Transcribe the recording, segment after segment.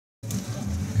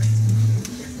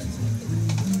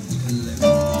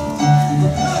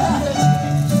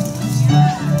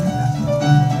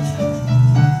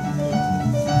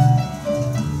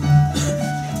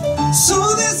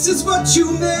what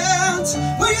you meant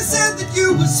when you said that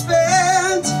you were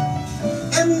spent.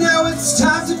 And now it's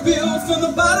time to build from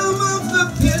the bottom of the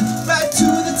pit right to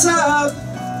the top.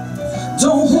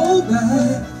 Don't hold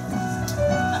back.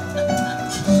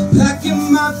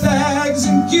 Packing my bags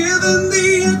and giving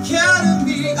the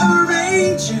academy a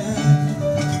rain check.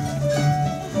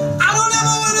 I don't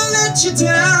ever want to let you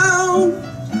down.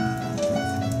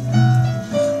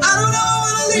 I don't ever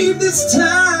want to leave this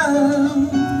town.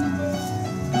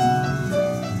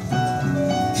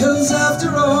 'Cause after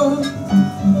all,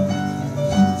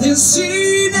 this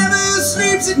city never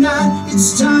sleeps at night.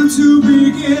 It's time to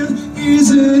begin,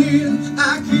 isn't it?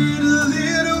 I get a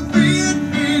little bit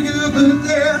bigger, but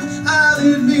then I'll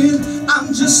admit I'm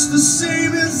just the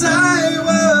same as I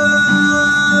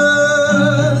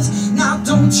was. Now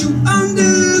don't you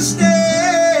understand?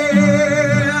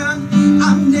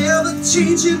 I'm never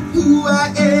changing who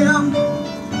I am.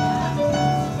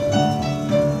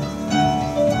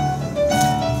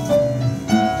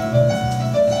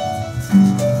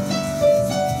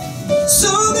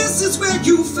 So this is where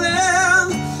you fell,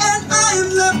 and I am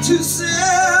left to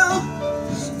sail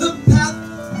the path,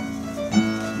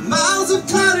 miles of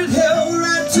clouded hell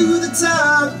right to the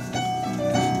top.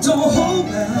 Don't hold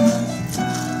back.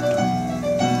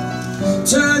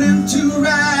 Turn into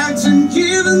rags and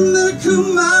giving the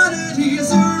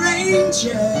commodities a rain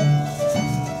check.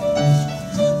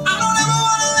 I don't ever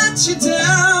want to let you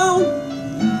down.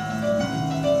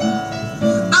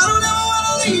 I don't ever want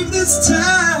to leave this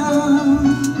town.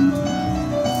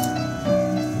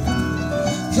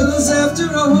 'Cause after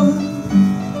all,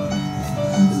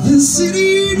 this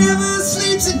city never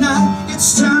sleeps at night. It's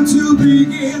time to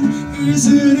begin,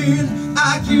 isn't it?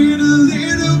 I get a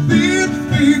little bit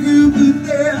bigger, but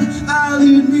then I'll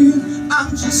admit I'm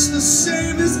just the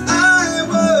same as I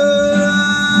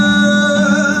was.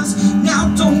 Now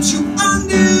don't you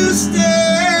understand?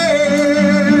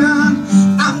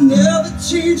 I'm never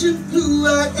changing who I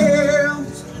am.